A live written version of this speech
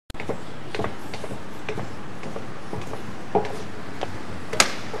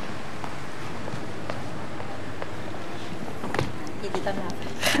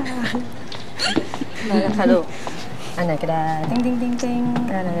นะคะลูกอันไหนก็ได้ติ้งติ้งติ้งติ้ง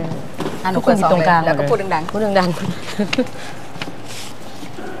อะไรหนูเปิดตรงกลางแล้วก็พูดดังๆพูดดัง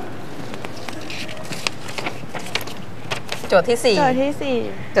โจทย์ที่4โจทย์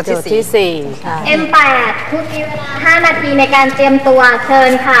ที่4ค่ะ M8 คุณมีเวลา5 นาทีในการเตรียมตัวเชิ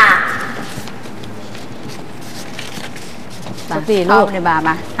ญค่ะลูกในบาร์ม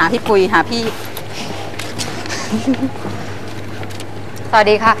าหาพี่ปุยหาพี่ สวัส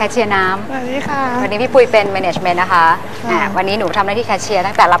ดีค่ะแคชเชียร์น้ำสวัสดีค่ะวันนี้พี่ปุยเป็นแมネจเมนต์นะคะวันนี้หนูทำหน้าที่แคชเชียร์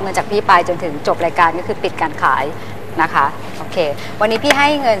ตั้งแต่รับเงินจากพี่ไปจนถึงจบรายการก็คือปิดการขายนะคะโอเควันนี้พี่ให้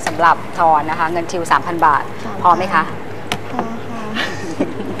เงินสำหรับทอนนะคะเงินทิว 3,000 บาทพอไหมคะพอค่ะ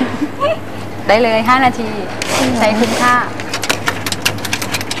ได้เลย5 นาทีใช้คุ้มค่า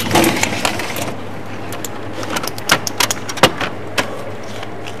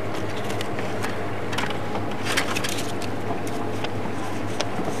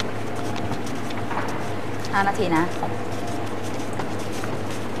5 นาทีนะ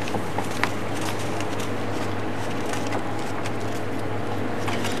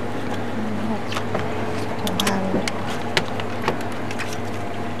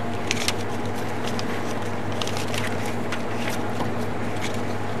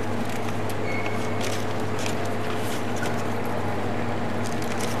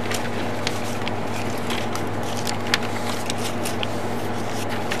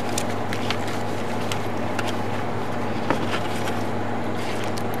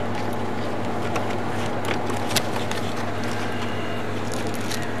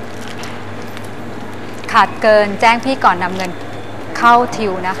ขาดเกินแจ้งพี่ก่อนนำเงินเข้าทิ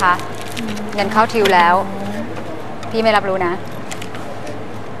วนะคะเงินเข้าทิวแล้วพี่ไม่รับรู้นะ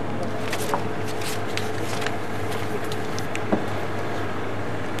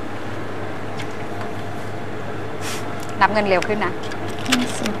นับเงินเร็วขึ้นนะ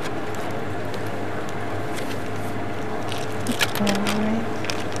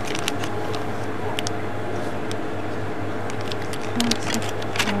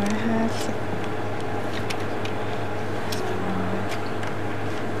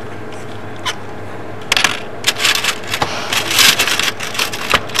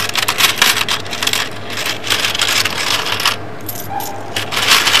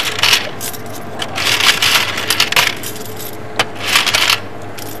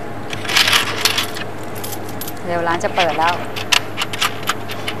เดี๋ยวร้านจะเปิดแล้ว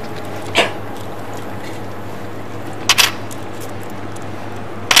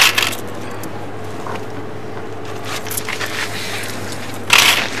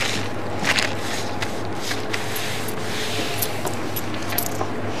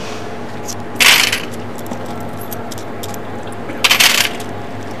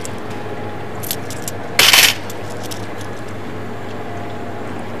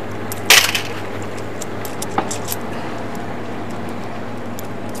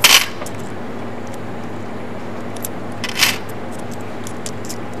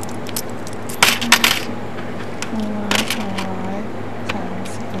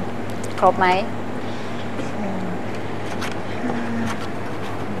ครบไหม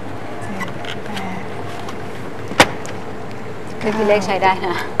คือเลขใช้ได้น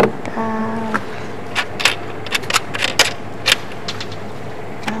ะ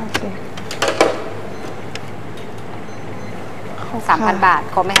3,000 บาท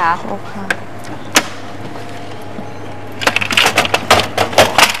ครบไหมคะครบค่ะ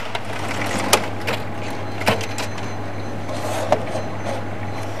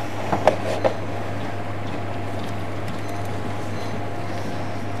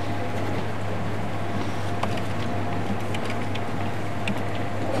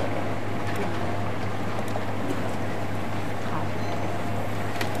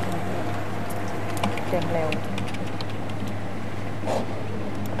เต็มเร็ว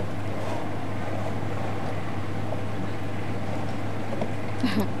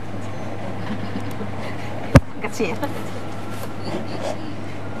กระเฉียบ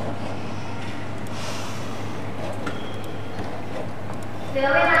เหลือ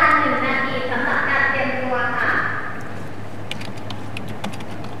เวลา1 นาทีสำหรับการเตรียมตัวค่ะ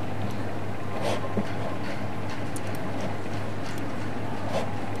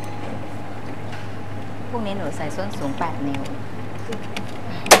พรุ่งนี้หนูใส่ส้นสูง8 นิ้ว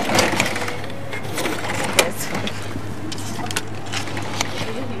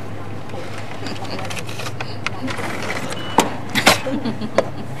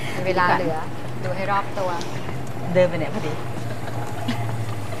เวลาเหลือดูให้รอบตัวเดินไปเนี่ยพอดี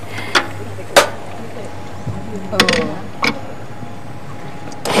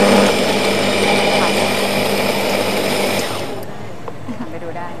ไปดู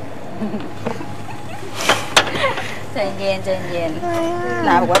ได้ ย็นใจเย็น น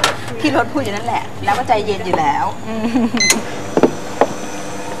ะบอกว่าพี่รถพูดอยู่นั่นแหละแล้วก็ใจเย็นอยู่แล้ว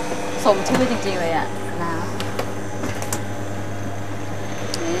สมชื่อจริงๆเลยอ่ะนะ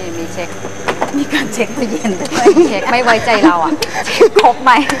นี่มีเช็ค มีการเช็คตู้เย็นด้วย เช็คไม่ไว้ใจเราอ่ะเช็คครบไห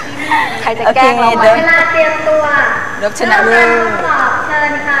มใครจะแกล้งเราไหม เวลาเตรียมตัว รบชนะเลิ ริ่ ศ มทดสอบเชิ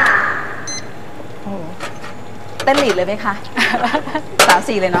ญค่ะ เต้นหลีดเลยไหมคะ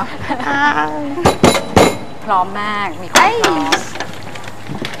3-4เลยเนาะ พร้อมมากมีความพร้อม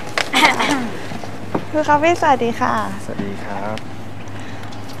คือครับพี่สวัสดีค่ะ สวัสดีครับ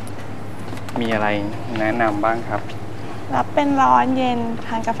มีอะไรแนะนำบ้างครับ รับเป็นร้อนเย็นท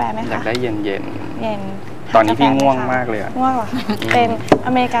านกาแฟไหม อยา คะ กได้เย็น เย็น ตอนนี้พี่ ทากาแฟไห ง่วงมากเลยอะ ง่วงเหรอคะเป็น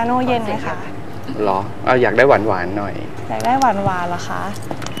อเมริกาโน่เย็นไหมคะ ๆหรอเอาอยากได้หวานๆหน่อย อยากได้หวานเหรอคะ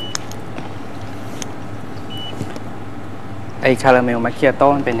ไอ้คาราเมลมัคเคียโต้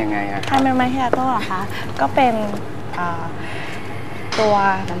มันเป็นยังไงอะค ทา รั น บ เป็นมาคิอาโต้เหรอคะก็เป็นตัว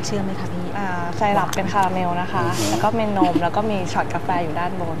น้ำเชื่อมไหมคะพี่ ไซรัปเป็นคาราเมลนะคะ แล้วก็มีนมแล้วก็มีช็อตกาแฟอยู่ด้า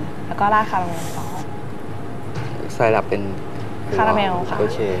นบน แล้วก็ราดคาราเมลซอส ไซรัปเป็น คาราเมลค่ะ โอ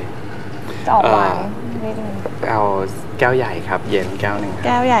เค จะออกหวานนิดนึง เอาแก้วใหญ่ครับ เย็นแก้วหนึ่งครับ แ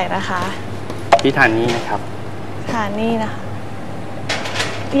ก้วใหญ่นะคะ พี่ทานนี่นะครับ ทานนี่นะคะ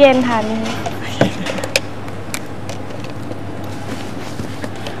เย็นทานนี่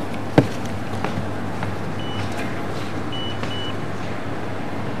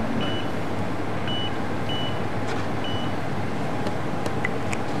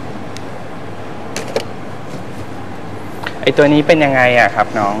ไอ้ตัวนี้เป็นยังไงอะครับ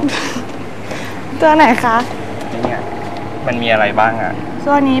น้อง ตัวไหนคะ เนี่ยมันมีอะไรบ้างอะ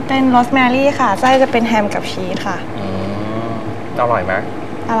ตัวนี้เป็นโรสแมรี่ค่ะ ไส้จะเป็นแฮมกับชีสค่ะ อร่อยไหม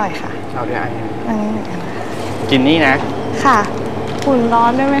อร่อยค่ะ เอาด้วยอันหนึง อันนี้เหมือนกันนะ กินนี่นะ ค่ะอุ่นร้อ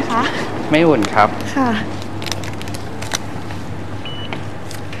นด้วยไหมคะ ไม่อุ่นครับ ค่ะ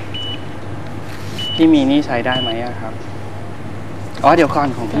พี่มีนี่ใช้ได้ไหมอะครับ อ๋อเดี๋ยวก่อน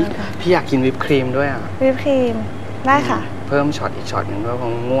ของพี่ ได้ค่ะ พี่อยากกินวิปครีมด้วยอะ วิปครีม ได้ค่ะ เพิ่มช็อตอีกช็อตหนึ่งด้วยเพรา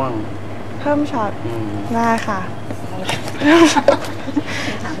ะง่วง เพิ่มช็อต อืม ได้ค่ะ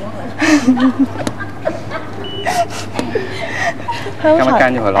เพิ่ม กรรม ช็อต การ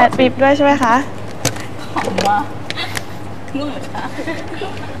อยู่หัวเราะ แอดวิปด้วยใช่ไหมคะ หอมมากง่วงเหรอคะ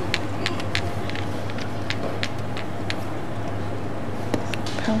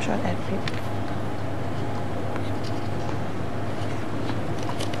เพิ่มช็อตแอดวิป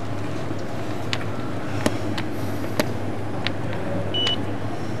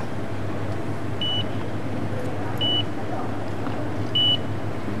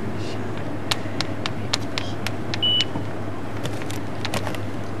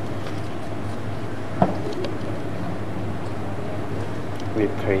วิ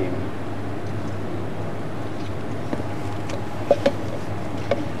ปครีม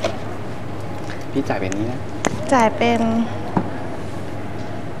พี่จ่ายเป็นนี้นะ จ่ายเป็น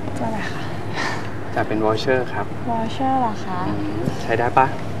ตัวไหนคะ จ่ายเป็นวอเชอร์ครับ วอเชอร์เหรอคะ ใช้ได้ปะ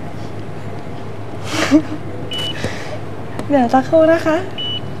เดี๋ยวสักครู่นะคะ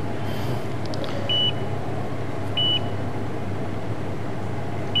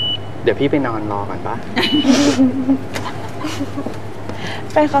เดี๋ยวพี่ไปนอนรอก่อนปะ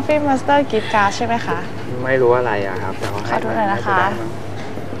เป็น Coffee Master Gift Card ใช่ไหมคะ ไม่รู้อะไรอะครับแต่ว่าให้ ขอดูหน่อยนะคะ ให้ไปได้มั้ง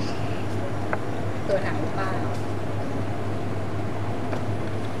ตัวหนังหรือเปล่า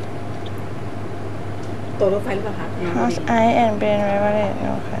ตัวรถไฟหรือเปล่าคะ House Ice and Ben Beverage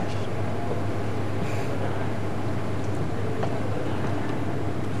No Cash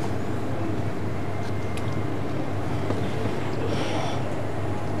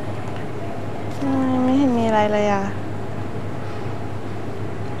ไม่เห็นมีอะไรเลยอ่ะ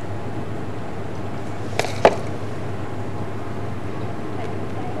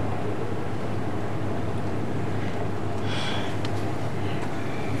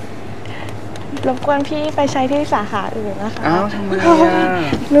รบกวนพี่ไปใช้ที่สาขาอื่นนะคะ อ้าวทำไมอะ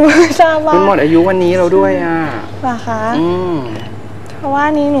หนูไม่ทราบว่า มันหมดอายุวันนี้เราด้วยอะ เหรอคะ อืม เพราะว่า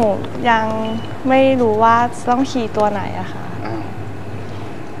นี้หนูยังไม่รู้ว่าต้องคีย์ตัวไหนอะค่ะ อ้าว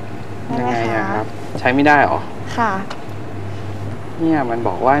ได้ ยัง ไหม ไง คะ อะครับ ใช้ไม่ได้หรอ ค่ะ เนี่ยมันบ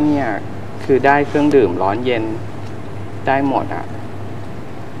อกว่าเนี่ยคือได้เครื่องดื่มร้อนเย็นได้หมดอะ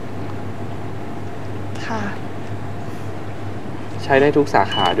ค่ะ ใช้ได้ทุกสา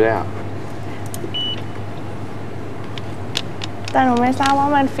ขาด้วยอะ แต่หนูไม่ทราบว่า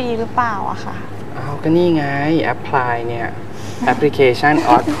มันฟรีหรือเปล่าอะค่ะ อ้าวก็นี่ไง apply เนี่ย application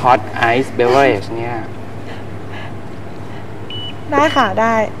hot ice beverage เนี่ย ได้ค่ะไ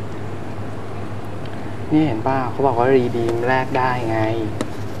ด้ นี่เห็นป่ะเขาบอกว่า redeem แลกได้ไง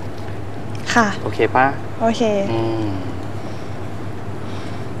ค่ะ โอเคป่ะ โอเค อืม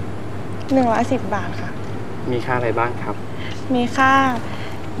 110 บาทค่ะ มีค่าอะไรบ้างครับ มีค่า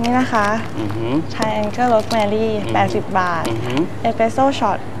นี่นะคะ อือฮึ Triangle Rosemary 80 บาท อือฮึ Espresso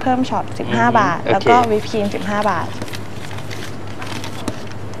Shot เพิ่มช็อต อือฮึ 15 บาท แล้วก็ โอเค วิปครีม 15 บาท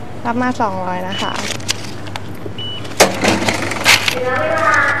รับมา 200 นะคะ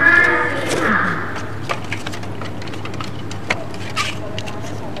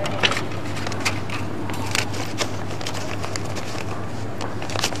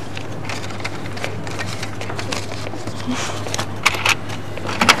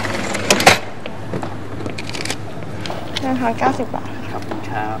เงินทอน90 บาท ขอบคุณ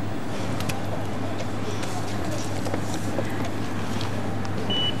ครับ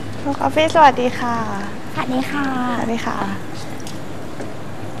คุณคอฟฟี่สวัสดีค่ะ สวัสดีค่ะ สวัสดีค่ะ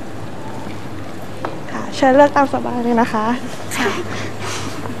ค่ะ เชิญเลือกตามสบายเลยนะคะ ค่ะ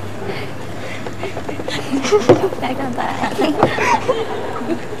ได้ก่อนจ้ะ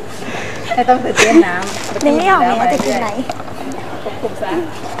ไม่ต้องตื่นเต้นน้ำ นึกไม่ออกเลยว่าจะกินอะไร ควบคุมซะ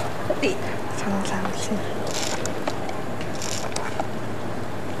สติ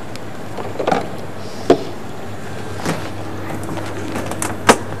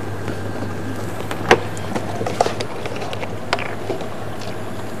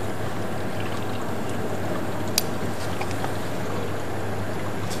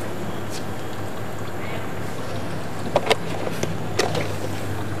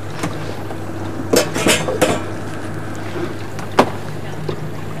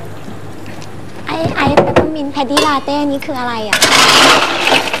ไอเปปเปอร์มินต์แพดดี้ลาเต้นี่คืออะไรอ่ะ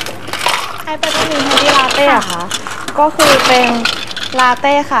ไอเปปเปอร์มินต์แพดดี้ลาเต้อะค่ะ ก็คือเป็นลาเ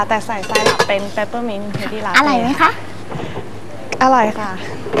ต้ค่ะ แต่ใส่ไซรัปเป็นเปปเปอร์มินต์แพดดี้ลาเต้ อร่อยไหมคะ อร่อยค่ะ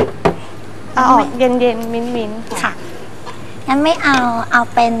เอาออกเย็นๆ มิ้นๆ ค่ะ งั้นไม่เอา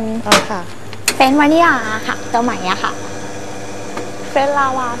เป็น เอาค่ะ เป็นวานิลาค่ะ ตัวใหม่อะค่ะ เฟนลา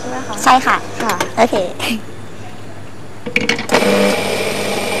วาใช่ไหมคะ ใช่ค่ะ ค่ะ โอเค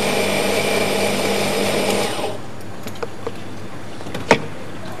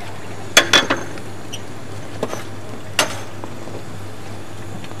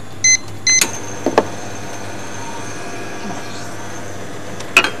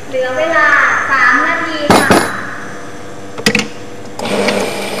เหลือเวลา3